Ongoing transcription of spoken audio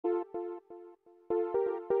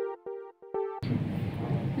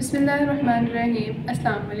Bismillahirrahmanirrahim.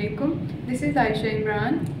 Assalamu alaikum. This is Aisha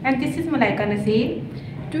Imran. And this is Malaika Nasir.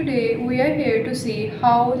 Today we are here to see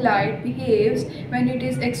how light behaves when it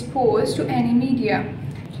is exposed to any media.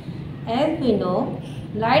 As we know,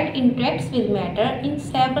 light interacts with matter in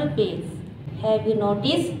several ways. Have you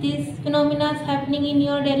noticed these phenomena happening in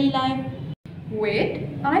your daily life? Wait,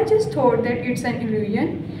 I just thought that it's an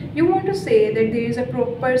illusion. You want to say that there is a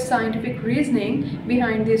proper scientific reasoning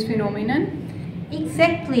behind this phenomenon?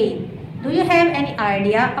 Exactly. Do you have any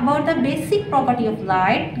idea about the basic property of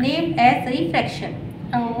light named as refraction?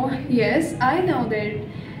 Oh, yes, I know that.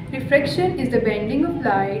 Refraction is the bending of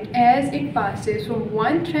light as it passes from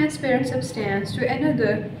one transparent substance to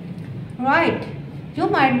another. Right. You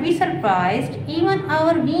might be surprised, even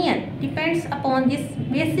our vision depends upon this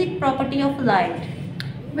basic property of light.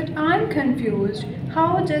 But I'm confused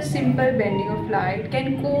how just simple bending of light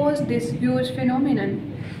can cause this huge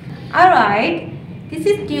phenomenon. Alright, this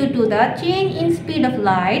is due to the change in speed of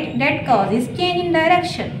light that causes change in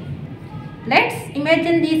direction. Let's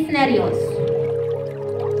imagine these scenarios.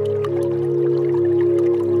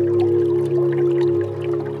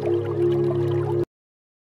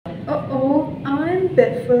 Uh-oh, I'm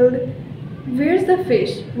baffled. Where's the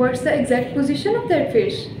fish? What's the exact position of that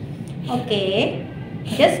fish? Okay,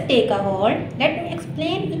 just take a hold. Let me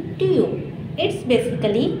explain it to you. It's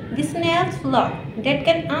basically the Snell's law that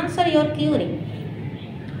can answer your query.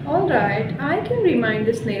 Alright, I can remind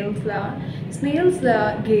the Snell's law. Snell's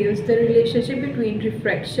law gives the relationship between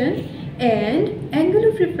refraction and angle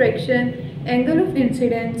of refraction, angle of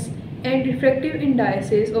incidence, and refractive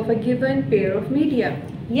indices of a given pair of media.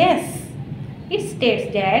 Yes, it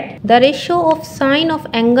states that the ratio of sine of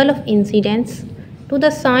angle of incidence to the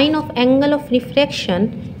sine of angle of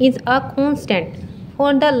refraction is a constant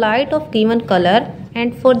for the light of given color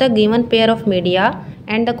and for the given pair of media,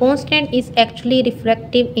 and the constant is actually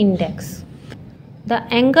refractive index. The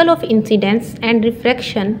angle of incidence and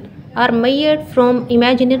refraction are measured from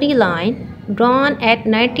imaginary line drawn at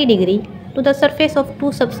 90 degree to the surface of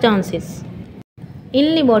two substances.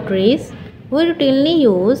 In laboratories, we routinely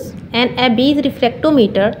use an Abbe's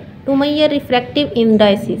refractometer to measure refractive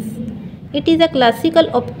indices. It is a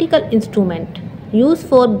classical optical instrument used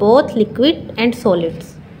for both liquid and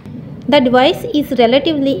solids. The device is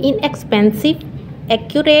relatively inexpensive,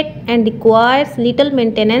 accurate, and requires little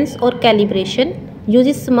maintenance or calibration,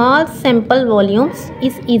 uses small sample volumes,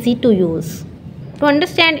 is easy to use. To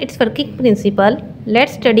understand its working principle,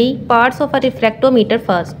 let's study parts of a refractometer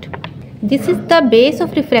first. This is the base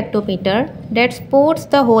of refractometer that supports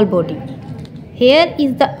the whole body. Here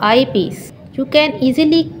is the eyepiece. You can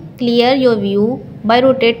easily clear your view by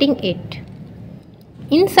rotating it.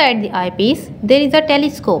 Inside the eyepiece, there is a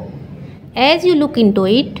telescope. As you look into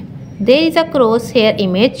it, there is a crosshair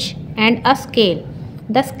image and a scale.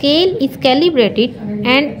 The scale is calibrated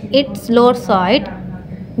and its lower side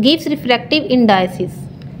gives refractive indices,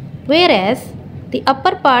 whereas the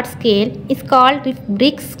upper part scale is called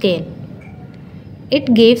brick scale.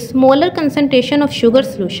 It gives smaller concentration of sugar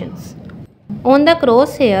solutions. On the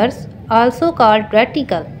crosshairs, also called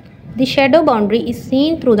reticle, the shadow boundary is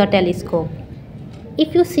seen through the telescope.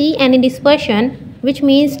 If you see any dispersion, which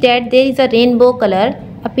means that there is a rainbow color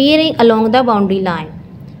appearing along the boundary line,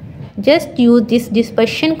 just use this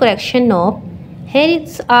dispersion correction knob. Here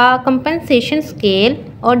is a compensation scale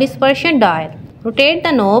or dispersion dial. Rotate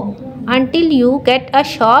the knob until you get a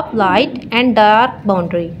sharp light and dark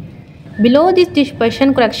boundary. Below this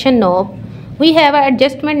dispersion correction knob, we have an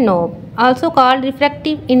adjustment knob, also called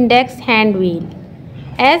refractive index hand wheel.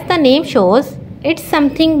 As the name shows, it's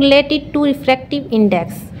something related to refractive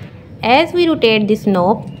index. As we rotate this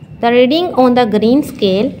knob, the reading on the green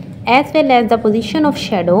scale as well as the position of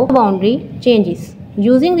shadow boundary changes.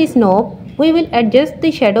 Using this knob, we will adjust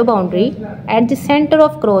the shadow boundary at the center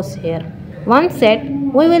of crosshair. Once set,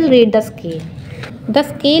 we will read the scale. The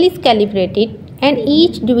scale is calibrated and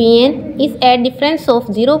each deviation is at difference of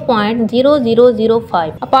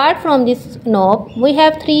 0.0005. Apart from this knob, we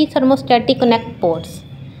have three thermostatic connect ports.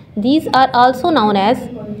 These are also known as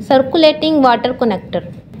circulating water connector.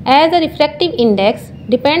 As the refractive index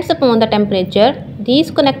depends upon the temperature,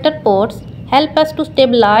 these connector ports help us to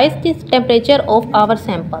stabilize the temperature of our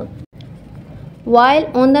sample. While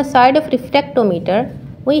on the side of refractometer,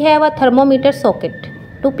 we have a thermometer socket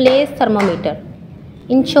to place thermometer.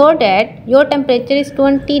 Ensure that your temperature is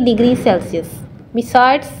 20 degrees Celsius.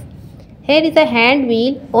 Besides, here is a hand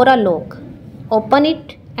wheel or a lock. Open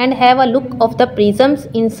it and have a look of the prisms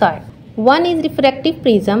inside. One is refractive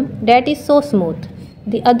prism that is so smooth.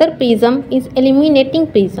 The other prism is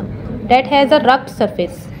illuminating prism that has a rugged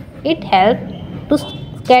surface. It helps to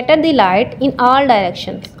scatter the light in all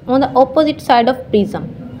directions on the opposite side of prism.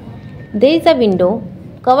 There is a window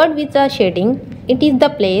covered with a shading. It is the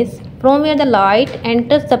place from where the light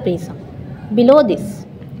enters the prism. Below this,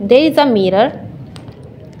 there is a mirror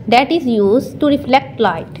that is used to reflect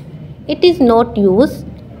light. It is not used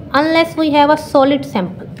unless we have a solid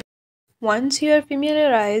sample. Once you are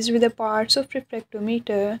familiarized with the parts of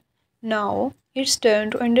refractometer, now it's turn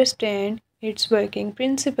to understand its working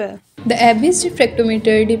principle. The Abbe's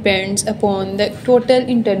refractometer depends upon the total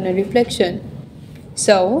internal reflection.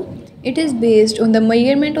 So, it is based on the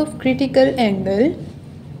measurement of critical angle.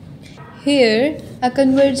 Here, a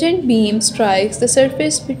convergent beam strikes the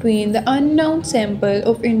surface between the unknown sample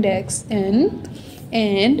of index n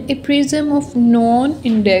and a prism of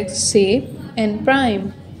non-index, say n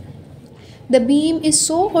prime. The beam is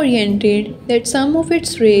so oriented that some of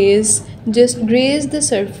its rays just graze the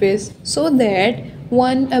surface so that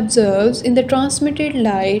one observes in the transmitted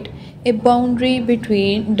light a boundary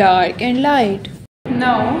between dark and light.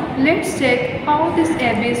 Now, let's check how this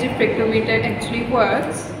Abbe's refractometer actually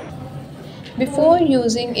works. Before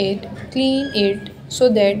using it, clean it so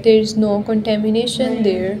that there is no contamination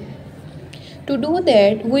there. To do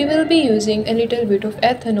that, we will be using a little bit of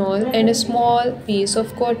ethanol and a small piece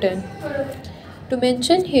of cotton. To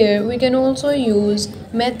mention here, we can also use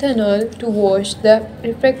methanol to wash the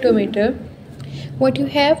refractometer. What you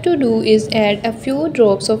have to do is add a few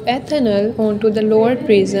drops of ethanol onto the lower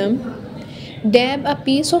prism. Dab a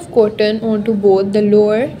piece of cotton onto both the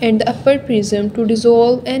lower and the upper prism to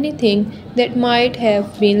dissolve anything that might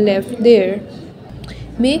have been left there.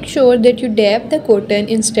 Make sure that you dab the cotton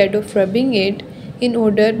instead of rubbing it in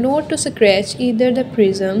order not to scratch either the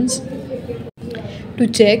prisms. To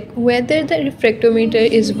check whether the refractometer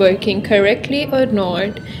is working correctly or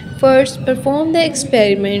not, first perform the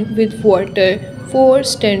experiment with water for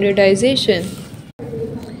standardization.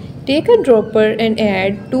 Take a dropper and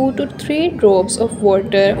add 2 to 3 drops of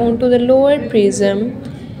water onto the lower prism.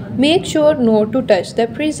 Make sure not to touch the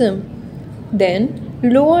prism. Then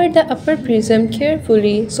lower the upper prism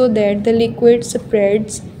carefully so that the liquid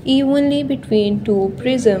spreads evenly between two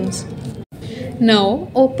prisms. Now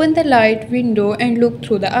open the light window and look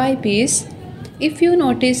through the eyepiece. If you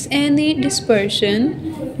notice any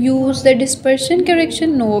dispersion, use the dispersion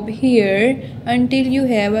correction knob here until you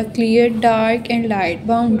have a clear dark and light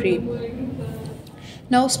boundary.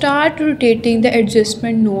 Now start rotating the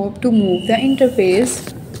adjustment knob to move the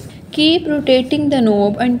interface. Keep rotating the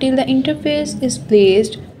knob until the interface is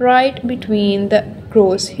placed right between the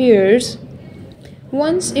crosshairs.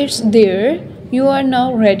 Once it's there, you are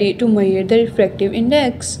now ready to measure the refractive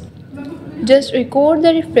index. Just record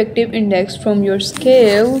the refractive index from your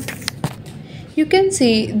scale. You can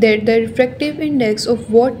see that the refractive index of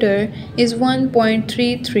water is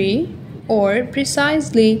 1.33 or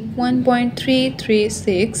precisely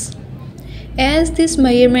 1.336. As this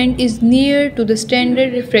measurement is near to the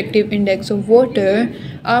standard refractive index of water,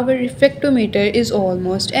 our refractometer is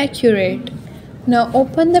almost accurate. Now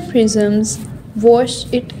open the prisms,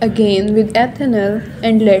 wash it again with ethanol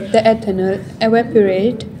and let the ethanol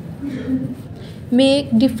evaporate.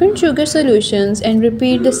 Make different sugar solutions and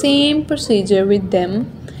repeat the same procedure with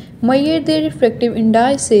them. Measure their refractive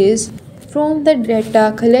indices. From the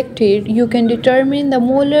data collected, you can determine the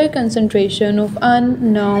molar concentration of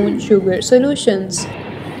unknown sugar solutions.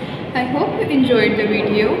 I hope you enjoyed the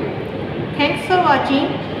video. Thanks for watching.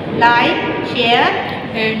 Like, share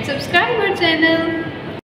And subscribe our channel.